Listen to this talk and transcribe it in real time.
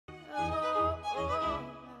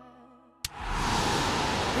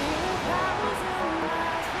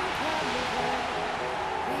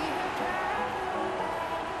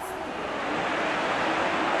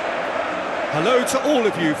Hello to all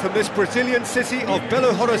of you from this Brazilian city of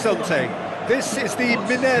Belo Horizonte. This is the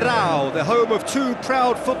Mineirão, the home of two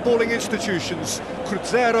proud footballing institutions,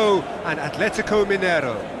 Cruzeiro and Atlético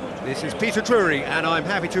Mineiro. This is Peter Drury, and I'm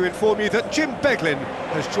happy to inform you that Jim Beglin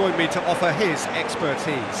has joined me to offer his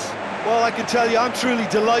expertise. Well, I can tell you I'm truly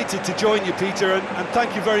delighted to join you, Peter, and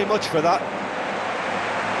thank you very much for that.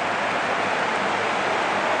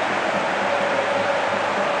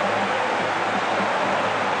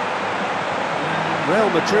 Real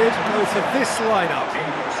Madrid go for this lineup.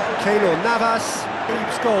 Keylor Navas,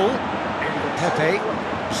 keeps goal. Pepe,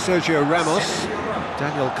 Sergio Ramos,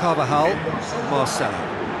 Daniel Carvajal, Marcelo.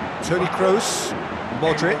 Toni Kroos,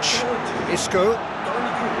 Modric, Isco,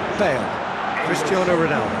 Bale, Cristiano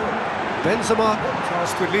Ronaldo. Benzema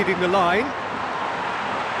tasked with leading the line.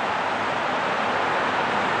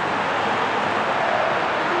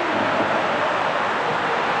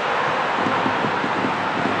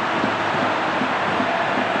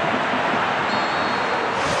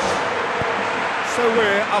 So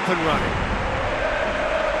we're up and running.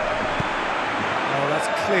 Oh, that's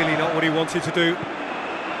clearly not what he wanted to do.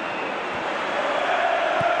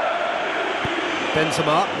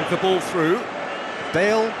 Benzema with the ball through.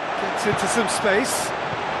 Bale gets into some space.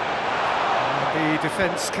 The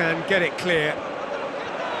defence can get it clear.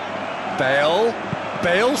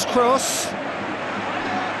 Bale's cross.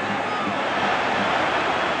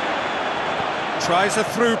 Tries a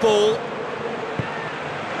through ball.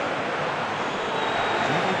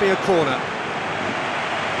 It'll be a corner.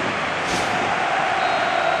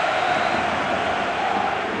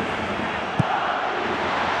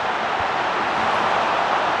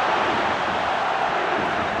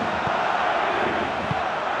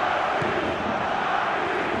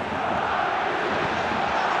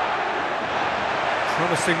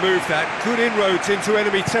 Promising move that, good inroads into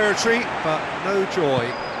enemy territory, but no joy.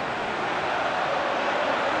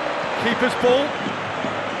 Keeper's ball.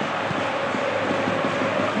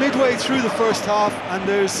 Midway through the first half, and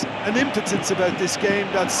there's an impotence about this game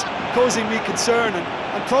that's causing me concern,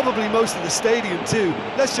 and probably most of the stadium too.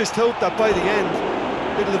 Let's just hope that by the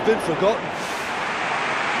end, it'll have been forgotten.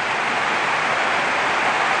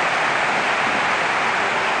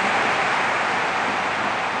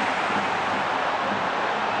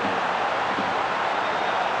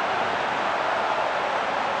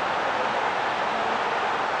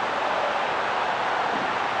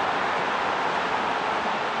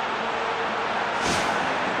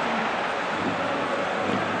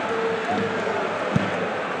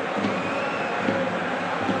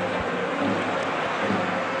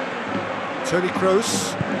 Toni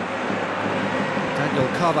Kroos, Daniel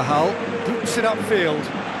Carvajal, boots it upfield.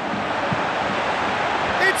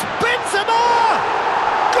 It's Benzema!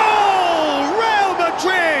 Goal! Real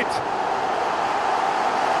Madrid!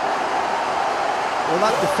 Well,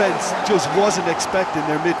 that defence just wasn't expecting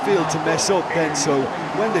their midfield to mess up then, so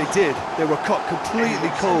when they did, they were caught completely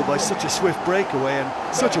cold by such a swift breakaway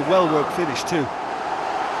and such a well-worked finish too.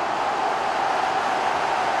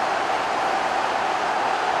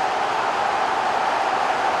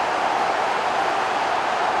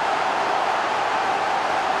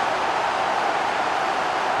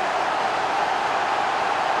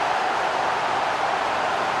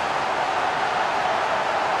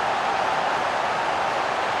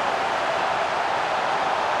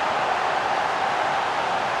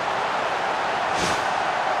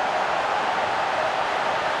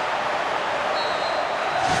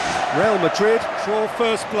 Real Madrid draw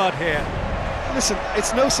first blood here. Listen,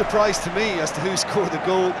 it's no surprise to me as to who scored the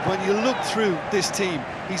goal. When you look through this team,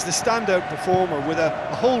 he's the standout performer with a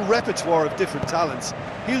whole repertoire of different talents.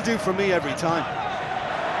 He'll do for me every time.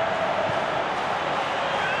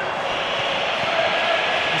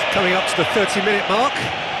 He's coming up to the 30-minute mark.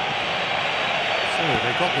 So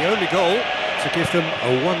they got the only goal to give them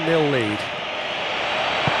a 1-0 lead.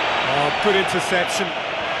 Oh, good interception.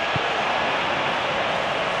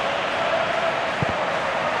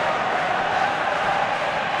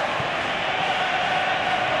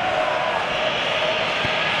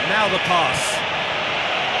 Now the pass.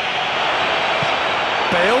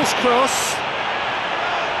 Bale's cross.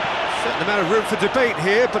 Certain amount of room for debate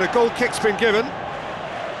here, but a goal kick's been given.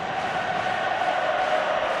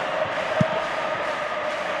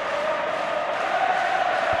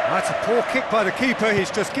 That's a poor kick by the keeper,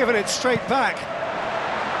 he's just given it straight back.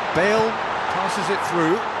 Bale passes it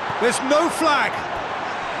through. There's no flag.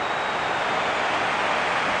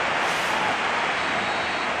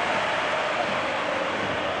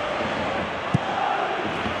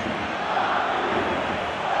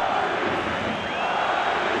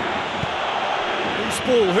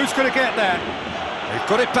 Ball, who's going to get there? They've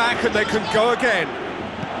got it back and they can go again.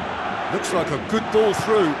 Looks like a good ball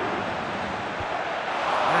through.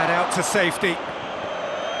 And out to safety.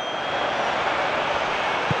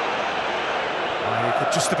 You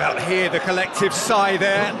could just about hear the collective sigh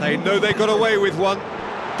there. They know they got away with one.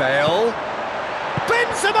 Bale.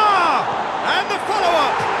 Benzema! And the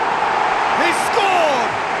follow-up. He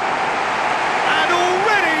scored! And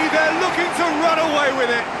already they're looking to run away with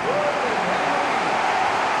it.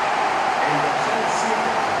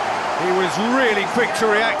 He was really quick to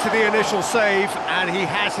react to the initial save, and he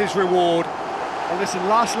has his reward. Well, listen,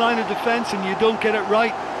 last line of defence and you don't get it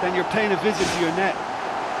right, then you're paying a visit to your net.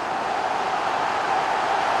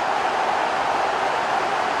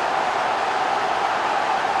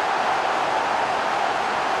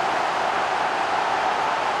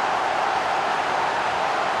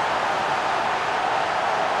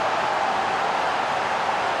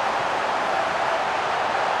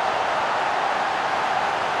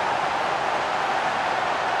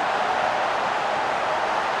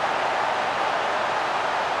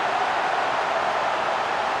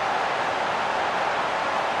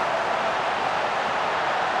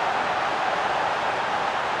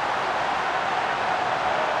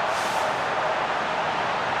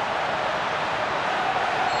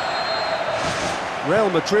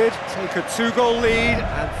 Real Madrid take a 2-goal lead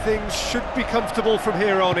and things should be comfortable from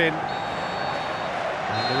here on in.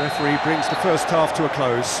 And the referee brings the first half to a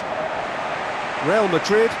close. Real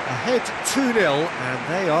Madrid ahead 2-0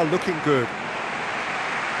 and they are looking good.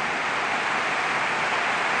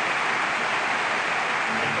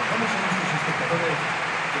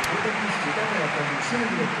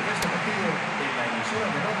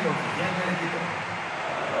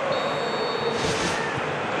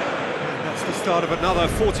 The start of another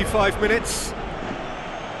 45 minutes.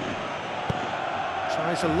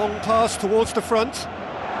 Tries a long pass towards the front.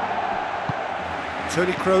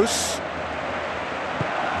 Toni Kroos.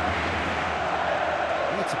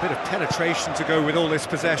 Needs a bit of penetration to go with all this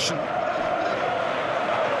possession.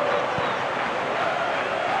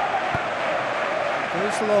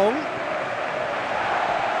 Goes long.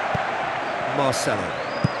 Marcelo.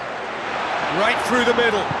 Right through the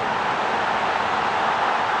middle.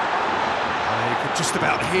 Just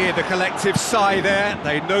about hear the collective sigh there.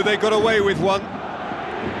 They know they got away with one.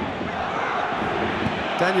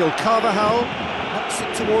 Daniel Carvajal ups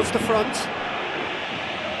it towards the front.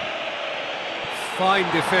 Fine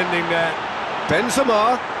defending there.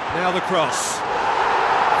 Benzema, now the cross.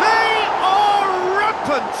 They are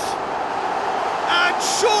rampant! And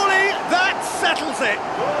surely that settles it.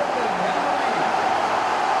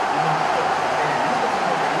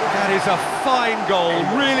 That is a fine goal,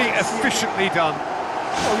 really efficiently done.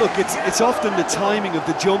 Well, look, it's often the timing of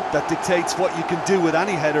the jump that dictates what you can do with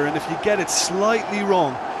any header, and if you get it slightly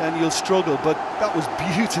wrong, then you'll struggle, but that was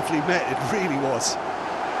beautifully met, it really was.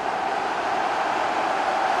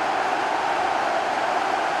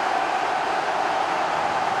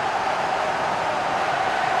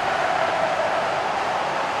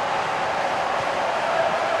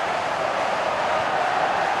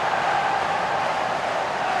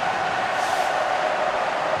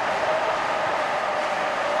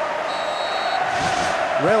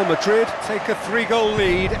 Real Madrid take a 3-goal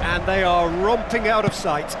lead and they are romping out of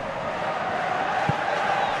sight.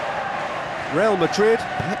 Real Madrid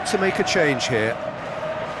have to make a change here.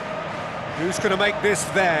 Who's going to make this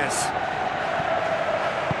theirs?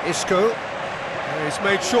 Isco. He's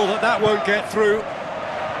made sure that that won't get through.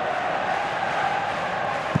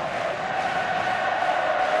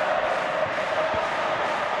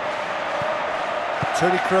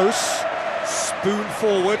 Toni Kroos, spoon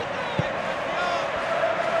forward.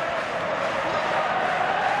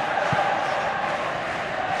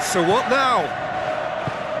 So what now?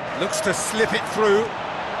 Looks to slip it through.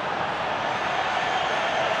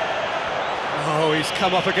 Oh, he's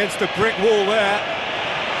come up against a brick wall there.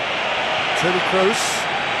 Toni Kroos.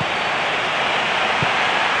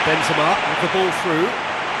 Benzema with the ball through.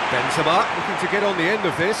 Benzema looking to get on the end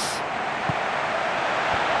of this.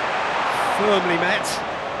 Firmly met.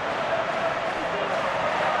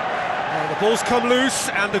 Oh, the ball's come loose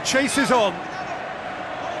and the chase is on.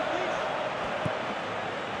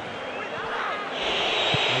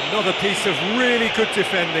 Another piece of really good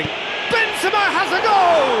defending. Benzema has a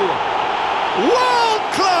goal!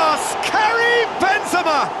 World-class carry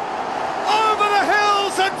Benzema! Over the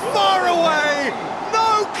hills and far away!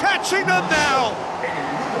 No catching them now!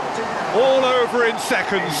 All over in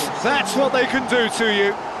seconds. That's what they can do to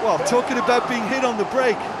you. Well, talking about being hit on the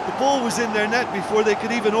break, the ball was in their net before they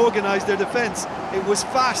could even organise their defence. It was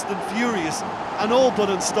fast and furious and all but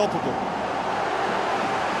unstoppable.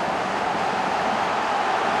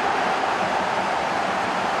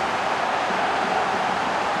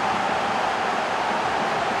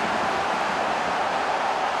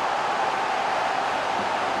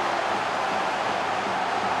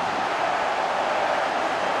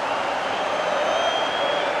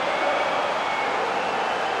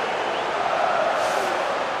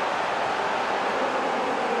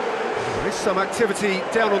 Some activity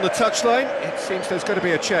down on the touchline. It seems there's going to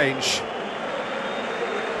be a change.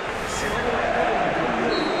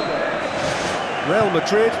 Real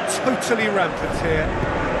Madrid totally rampant here.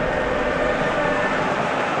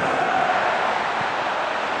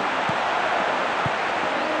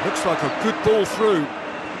 Looks like a good ball through.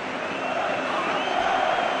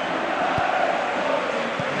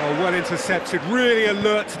 Oh, well intercepted, really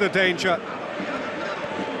alert to the danger.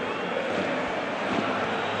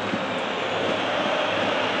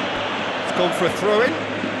 It's gone for a throw-in.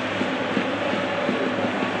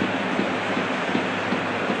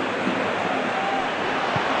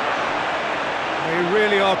 They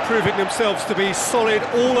really are proving themselves to be solid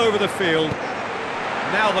all over the field.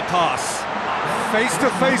 Now the pass. Face to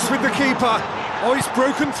face with the keeper. Oh, he's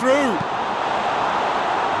broken through.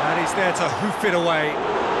 And he's there to hoof it away.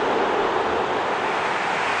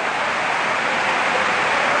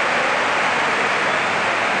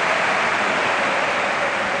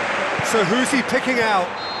 So who's he picking out?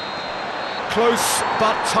 Close,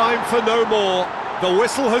 but time for no more. The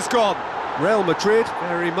whistle has gone. Real Madrid,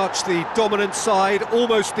 very much the dominant side,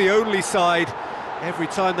 almost the only side. Every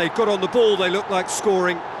time they got on the ball, they looked like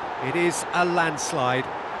scoring. It is a landslide.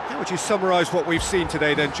 How would you summarise what we've seen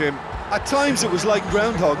today then, Jim? At times it was like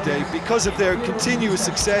Groundhog Day because of their continuous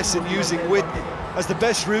success in using width as the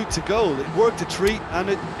best route to goal. It worked a treat and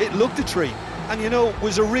it looked a treat. And you know, it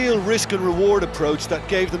was a real risk and reward approach that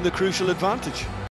gave them the crucial advantage.